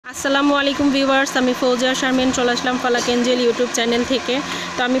আসসালামু আলাইকুম ভিউয়ার্স, আমি ফৌজিয়া শারমিন চলে আসলাম ফালাক এঞ্জেল ইউটিউব চ্যানেল থেকে।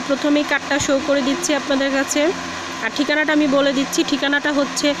 তো আমি প্রথমেই কার্ডটা শো করে দিচ্ছি আপনাদের কাছে, আর ঠিকানাটা আমি বলে দিচ্ছি। ঠিকানাটা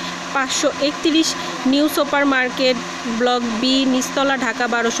হচ্ছে 531 new super market, block B, নিচতলা, ঢাকা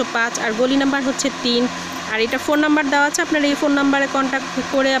 1205, আর গলি নাম্বার হচ্ছে 3। আর এটা ফোন নাম্বার দেওয়া আছে, আপনারা এই ফোন নাম্বারে কন্ট্যাক্ট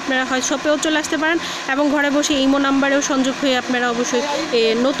করে আপনারা হয় শপেও চলে আসতে পারেন এবং ঘরে বসে ইমো নাম্বারেও সংযোগ হয়ে আপনারা অবশ্যই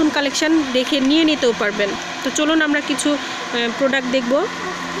নতুন কালেকশান দেখে নিয়ে নিতেও পারবেন। তো চলুন আমরা কিছু প্রোডাক্ট দেখব।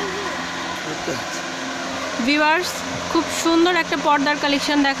 ভিউয়ার্স, খুব সুন্দর একটা পর্দার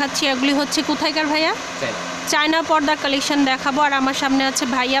কালেকশন দেখাচ্ছি। এগুলি হচ্ছে কোথায়কার ভাইয়া? চায়না পর্দার কালেকশন দেখাবো। আর আমার সামনে আছে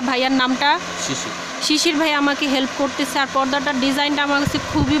ভাইয়ার নামটা শিশির ভাই আমাকে হেল্প করতেছে। আর পর্দাটার ডিজাইনটা আমার কাছে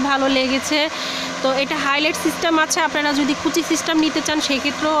খুবই ভালো লেগেছে। তো এটা হাইলাইট সিস্টেম আছে, আপনারা যদি কুচি সিস্টেম নিতে চান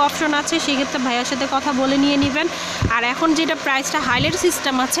সেক্ষেত্রেও অপশন আছে, সেক্ষেত্রে ভাইয়ার সাথে কথা বলে নিয়ে নেবেন। আর এখন যেটা প্রাইসটা হাইলাইট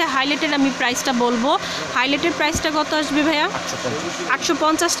সিস্টেম আছে, হাইলাইটের আমি প্রাইসটা বলবো। হাইলাইটের প্রাইসটা কত আসবে ভাইয়া?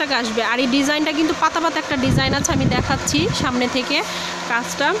 850 টাকা আসবে। আর এই ডিজাইনটা কিন্তু পাতা পাতা একটা ডিজাইন আছে, আমি দেখাচ্ছি সামনে থেকে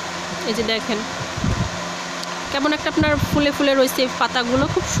কাজটা। এই যে দেখেন কেমন একটা আপনার ফুলে ফুলে রয়েছে পাতাগুলো,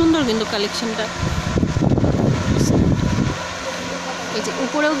 খুব সুন্দর কিন্তু কালেকশনটা। এই যে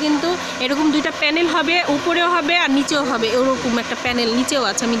উপরেও কিন্তু এরকম দুইটা প্যানেল হবে, উপরেও হবে আর নিচেও হবে, এরকম একটা প্যানেল নিচেও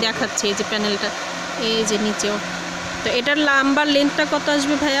আছে, আমি দেখাচ্ছি। এই যে প্যানেলটা, এই যে নিচেও। তো এটার লাম্বার লেন্থটা কত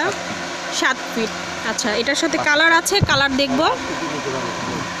আসবে ভাইয়া? 7 ফিট। আচ্ছা, এটার সাথে কালার আছে, কালার দেখবো।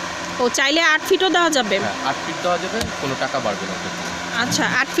 ও চাইলে 8 ফিটও দেওয়া যাবে? 8 ফিট দেওয়া যাবে, কোনো টাকা বাড়বে না। আচ্ছা,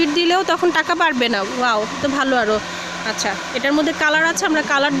 8 ফিট দিলেও তখন টাকা বাড়বে না? ওয়াও, তো ভালো আরও। আচ্ছা, এটার মধ্যে কালার আছে, আমরা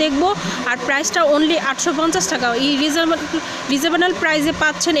কালার দেখব। আর প্রাইসটা অনলি 850 টাকা। এই রিজনেবল প্রাইসে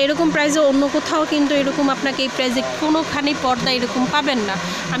পাচ্ছেন। এরকম প্রাইসে অন্য কোথাও কিন্তু এরকম আপনাকে এই প্রাইসে কোনোখানেই পর্দা এরকম পাবেন না।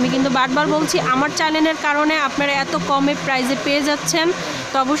 আমি কিন্তু বারবার বলছি, আমার চ্যানেলের কারণে আপনারা এত কমে প্রাইসে পেয়ে যাচ্ছেন।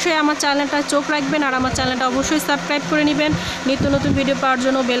 তো অবশ্যই আমার চ্যানেলটা চোখ রাখবেন, আর আমার চ্যানেলটা অবশ্যই সাবস্ক্রাইব করে নেবেন। নিত্য নতুন ভিডিও পাওয়ার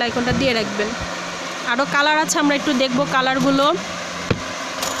জন্য বেল আইকনটা দিয়ে রাখবেন। আরও কালার আছে, আমরা একটু দেখব কালারগুলো।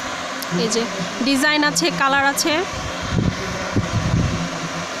 এই যে ডিজাইন আছে, কালার আছে।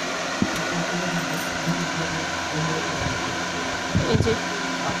 এই যে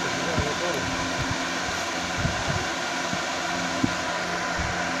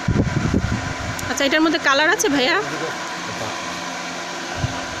আচ্ছা, এটার মধ্যে কালার আছে ভাইয়া?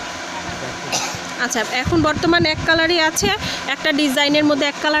 আচ্ছা, এখন বর্তমান এক কালারই আছে, একটা ডিজাইনের মধ্যে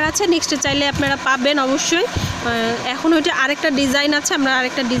এক কালার আছে। নেক্সটে চাইলে আপনারা পাবেন অবশ্যই। এখন ওইটা আরেকটা ডিজাইন আছে, আমরা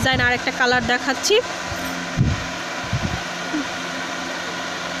আরেকটা ডিজাইন আরেকটা কালার দেখাচ্ছি।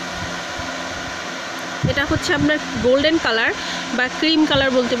 এটা হচ্ছে আপনার গোল্ডেন কালার বা ক্রিম কালার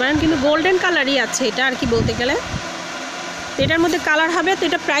বলতে পারেন, কিন্তু গোল্ডেন কালারই আছে এটা আর কি বলতে গেলে। এটার মধ্যে কালার হবে। তো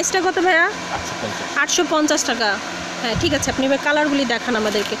এটা প্রাইসটা কত ভাইয়া? 850 টাকা। হ্যাঁ, ঠিক আছে, আপনি এবার কালারগুলি দেখান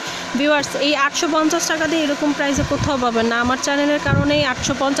আমাদেরকে। ভিউয়ার্স, এই 850 টাকা দিয়ে এরকম প্রাইসে কোথাও পাবেন না। আমার চ্যানেলের কারণেই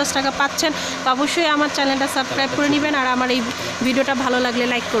 850 টাকা পাচ্ছেন। তো অবশ্যই আমার চ্যানেলটা সাবস্ক্রাইব করে নেবেন, আর আমার এই ভিডিওটা ভালো লাগলে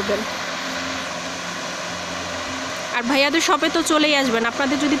লাইক করবেন। আর ভাইয়াদের শপে তো চলেই আসবেন।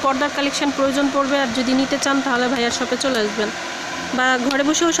 আপনাদের যদি পর্দার কালেকশন প্রয়োজন পড়বে আর যদি নিতে চান, তাহলে ভাইয়ার শপে চলে আসবেন, বা ঘরে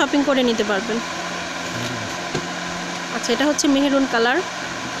বসেও শপিং করে নিতে পারবেন। আচ্ছা, এটা হচ্ছে মেহেরুন কালার।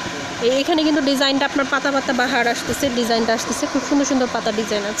 এখানে কিন্তু ডিজাইনটা আপনার পাতা পাতা বাহার আসতেছে, ডিজাইনটা আসতেছে, খুব সুন্দর সুন্দর পাতা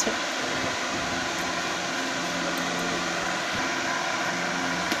ডিজাইন আছে।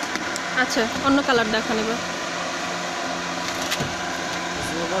 আচ্ছা, অন্য কালার দেখা নেবে।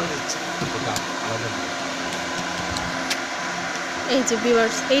 এই যে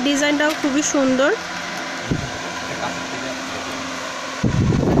ভিউয়ার্স, এই ডিজাইনটাও খুবই সুন্দর।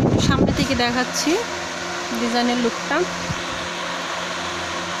 সামনে থেকে দেখাচ্ছি ডিজাইনের লুকটা।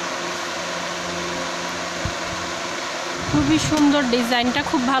 খুবই সুন্দর ডিজাইনটা,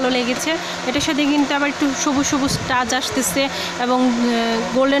 খুব ভালো লেগেছে। এটার সাথে কিন্তু আবার একটু সবুজ সবুজ টাচ আসতেছে এবং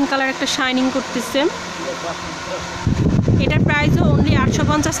গোল্ডেন কালার একটা শাইনিং করতেছে। এটার প্রাইসও অনলি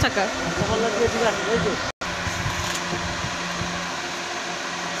 850 টাকা।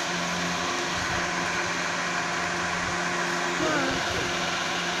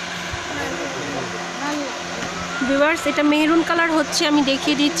 ভিউয়ার্স, এটা মেরুন কালার হচ্ছে, আমি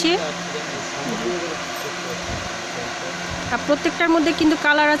দেখিয়ে দিচ্ছি। আর প্রত্যেকটার মধ্যে কিন্তু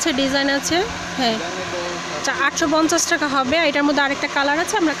কালার আছে, ডিজাইন আছে। হ্যাঁ, 850 টাকা হবে। এটার মধ্যে আরেকটা কালার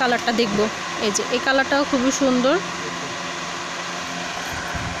আছে, আমরা কালারটা দেখব। এই যে এই কালারটাও খুবই সুন্দর।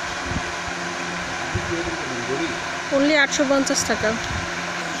 অনলি 850 টাকা।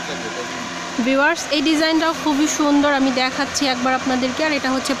 ভিউয়ার্স, এই ডিজাইনটাও খুবই সুন্দর, আমি দেখাচ্ছি একবার আপনাদেরকে। আর এটা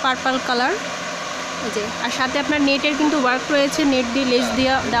হচ্ছে পার্পল কালার। এই যে, আর সাথে আপনার নেটের কিন্তু ওয়ার্ক রয়েছে, নেট দিয়ে লেস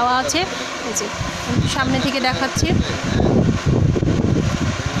দেওয়া আছে। এই যে সামনে থেকে দেখাচ্ছি।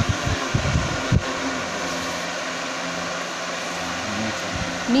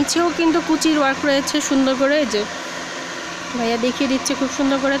 নিচেও কিন্তু কুচির ওয়ার্ক রয়েছে সুন্দর করে, এই যে ভাইয়া দেখিয়ে দিচ্ছে খুব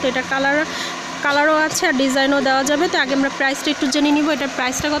সুন্দর করে। তো এটা কালারও আছে আর ডিজাইনও দেওয়া যাবে। তো আগে আমরা প্রাইসটা একটু জেনে নিব। এটার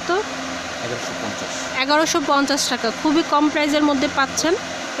প্রাইসটা কত? 1150 টাকা, খুবই কম প্রাইসের মধ্যে পাচ্ছেন।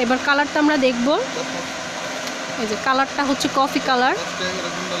 এবার কালারটা আমরা দেখব। এই যে কালারটা হচ্ছে কফি কালার,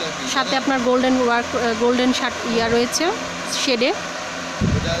 সাথে আপনার গোল্ডেন ওয়ার্ক, গোল্ডেন শার্ট রয়েছে শেডে।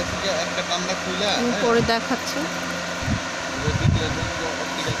 আমি পরে দেখাচ্ছি।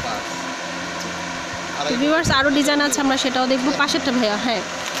 ভিউয়ার্স আরও ডিজাইন আছে, আমরা সেটাও দেখব। পাশেরটা ভাইয়া, হ্যাঁ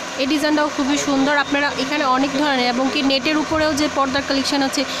এই ডিজাইনটাও খুবই সুন্দর। আপনারা এখানে অনেক ধরনের এবং কি নেটের উপরেও যে পর্দার কালেকশন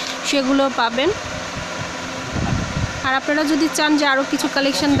আছে সেগুলো পাবেন। আর আপনারা যদি চান যে আরও কিছু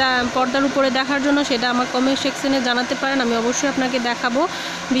কালেকশন পর্দার উপরে দেখার জন্য, সেটা আমার কমেন্ট সেকশনে জানাতে পারেন, আমি অবশ্যই আপনাকে দেখাবো।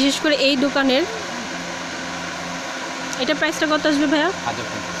 বিশেষ করে এই দোকানের এটা প্রাইসটা কত আসবে ভাইয়া?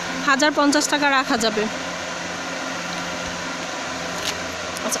 1050 টাকা রাখা যাবে।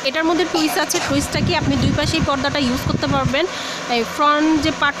 আচ্ছা, এটার মধ্যে টুইস্ট আছে। টুইস্টটা কি, আপনি দুই পাশেই পর্দাটা ইউজ করতে পারবেন। এই ফ্রন্ট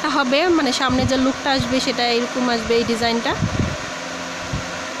যে পার্টটা হবে, মানে সামনে যে লুকটা আসবে সেটা এরকম আসবে। এই ডিজাইনটা,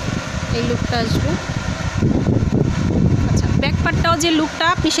 এই লুকটা আসবে। আচ্ছা, ব্যাক পার্টটাও যে লুকটা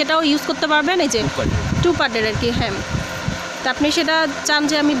আপনি সেটাও ইউজ করতে পারবেন। এই যে টু পার্টের আর কি, হ্যাঁ। তা আপনি সেটা চান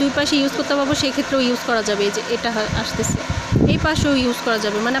যে আমি দুই পাশে ইউজ করতে পারবো, সেই ক্ষেত্রেও ইউজ করা যাবে। এই যে এটা আসতেছে, এই পাশেও ইউজ করা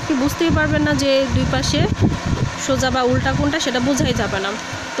যাবে। মানে আপনি বুঝতেই পারবেন না যে দুই পাশে সোজা বা উল্টা কোনটা, সেটা বোঝাই যাবে না।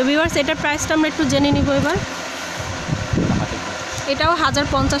 তো ভিউয়ার্স এটার প্রাইসটা আমরা একটু জেনে নিব এবার। এটাও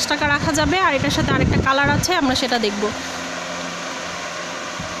 1050 টাকা রাখা যাবে। আর এটার সাথে আরেকটা কালার আছে, আমরা সেটা দেখব।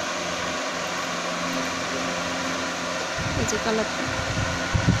 এই যে কালারটা,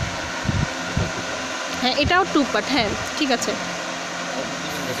 হ্যাঁ এটাও টু পার্ট, হ্যাঁ ঠিক আছে।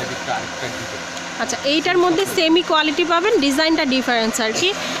 আচ্ছা, এইটার মধ্যে সেমি কোয়ালিটি পাবেন, ডিজাইনটা ডিফারেন্স আর কি।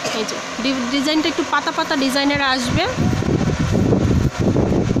 এই যে ডিজাইনটা একটু পাতা পাতা ডিজাইনের আসবে।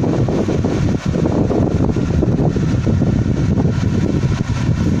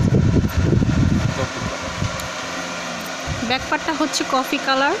 ব্যাক পার্টটা হচ্ছে কফি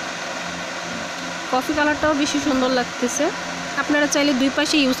কালার। কফি কালারটাও বেশি সুন্দর লাগতেছে। আপনারা চাইলে দুই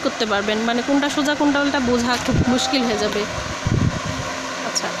পাশে ইউজ করতে পারবেন, মানে কোনটা সোজা কোনটা উল্টা বোঝা খুব মুশকিল হয়ে যাবে।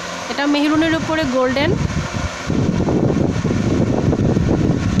 আচ্ছা, এটা মেহরুনের উপরে গোল্ডেন।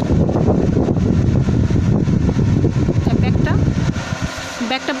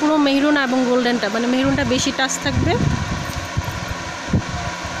 ব্যাকটা পুরো মেহরুন এবং গোল্ডেনটা, মানে মেহরুনটা বেশি টাচ থাকবে।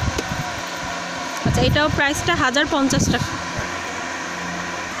 আচ্ছা, এটাও প্রাইসটা 1050 টাকা।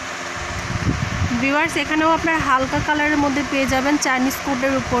 ভিউয়ার্স এখানেও আপনার হালকা কালারের মধ্যে পেয়ে যাবেন, চাইনিজ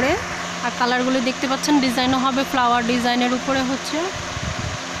কোটের উপরে। আর কালারগুলো দেখতে পাচ্ছেন, ডিজাইনও হবে ফ্লাওয়ার ডিজাইনের উপরে হচ্ছে।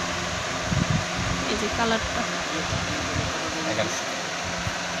 এই যে কালারটা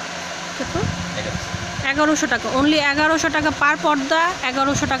 1100 টাকা, অনলি 1100 টাকা পার পর্দা।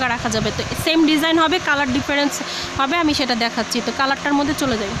 1100 টাকা রাখা যাবে। তো সেম ডিজাইন হবে, কালার ডিফারেন্স হবে, আমি সেটা দেখাচ্ছি। তো কালারটার মধ্যে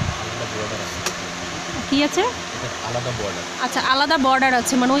চলে যাই। কি আছে? আচ্ছা, আলাদা বর্ডার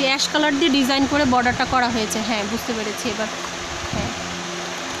আছে, মানে ওই অ্যাশ কালার দিয়ে ডিজাইন করে বর্ডারটা করা হয়েছে। হ্যাঁ বুঝতে পেরেছি এবার। হ্যাঁ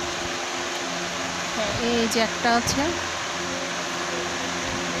হ্যাঁ, এই যে একটা আছে।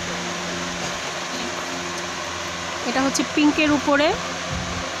 এটা হচ্ছে পিঙ্কের উপরে,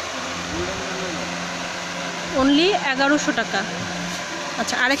 অনলি 1100 টাকা।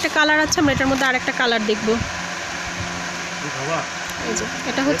 আচ্ছা, আরেকটা কালার আছে, আমরা এটার মধ্যে আরেকটা কালার দেখব। এই যে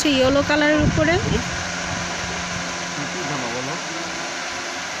এটা হচ্ছে ইয়েলো কালারের উপরে।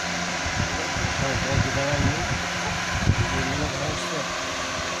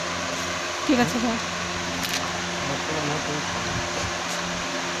 ঠিক আছে ভাই।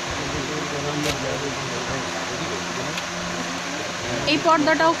 এই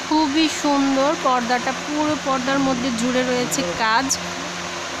পর্দাটাও খুবই সুন্দর। পর্দাটা পুরো পর্দার মধ্যে জুড়ে রয়েছে কাজ,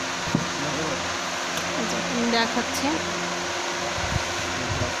 দেখাচ্ছি।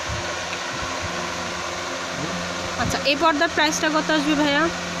 আচ্ছা, এই পর্দার প্রাইসটা কত আসবে ভাইয়া?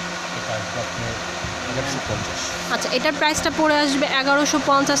 আচ্ছা, এটার প্রাইসটা পড়ে আসবে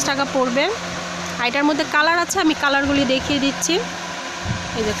 1150 টাকা পড়বে। আর এটার মধ্যে কালার আছে, আমি কালারগুলি দেখিয়ে দিচ্ছি।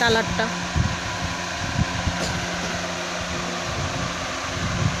 এই যে কালারটা,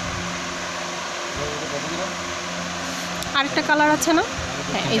 আরেকটা কালার আছে না?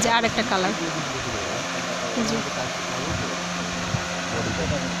 হ্যাঁ, এই যে আরেকটা কালার। জি,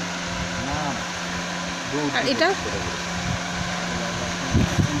 আর এটা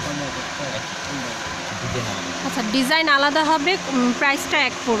আচ্ছা, ডিজাইন আলাদা হবে, প্রাইসটা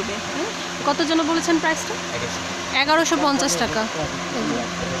এক পড়বে। কত জন বলেছেন প্রাইসটা? 1150 টাকা।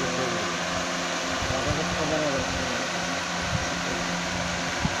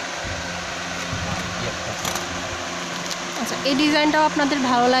 আচ্ছা, আচ্ছা, এই ডিজাইনটাও আপনাদের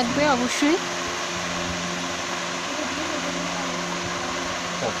ভালো লাগবে অবশ্যই।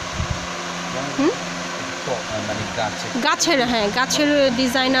 মানে গাছের, হ্যাঁ গাছের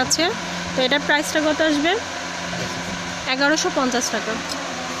ডিজাইন আছে। তো এটার প্রাইসটা কত আসবে? 1150 টাকা।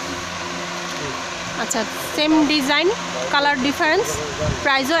 আচ্ছা, সেম ডিজাইন, কালার ডিফারেন্স,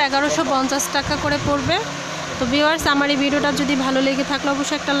 প্রাইসও 1150 টাকা করে পড়বে। তো ভিউয়ার্স, আমার এই ভিডিওটা যদি ভালো লেগে থাকলে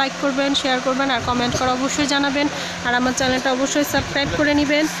অবশ্যই একটা লাইক করবেন, শেয়ার করবেন আর কমেন্ট করে অবশ্যই জানাবেন। আর আমার চ্যানেলটা অবশ্যই সাবস্ক্রাইব করে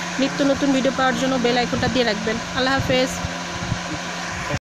নেবেন। নিত্য নতুন ভিডিও পাওয়ার জন্য বেল আইকনটা দিয়ে রাখবেন। আল্লাহ হাফেজ।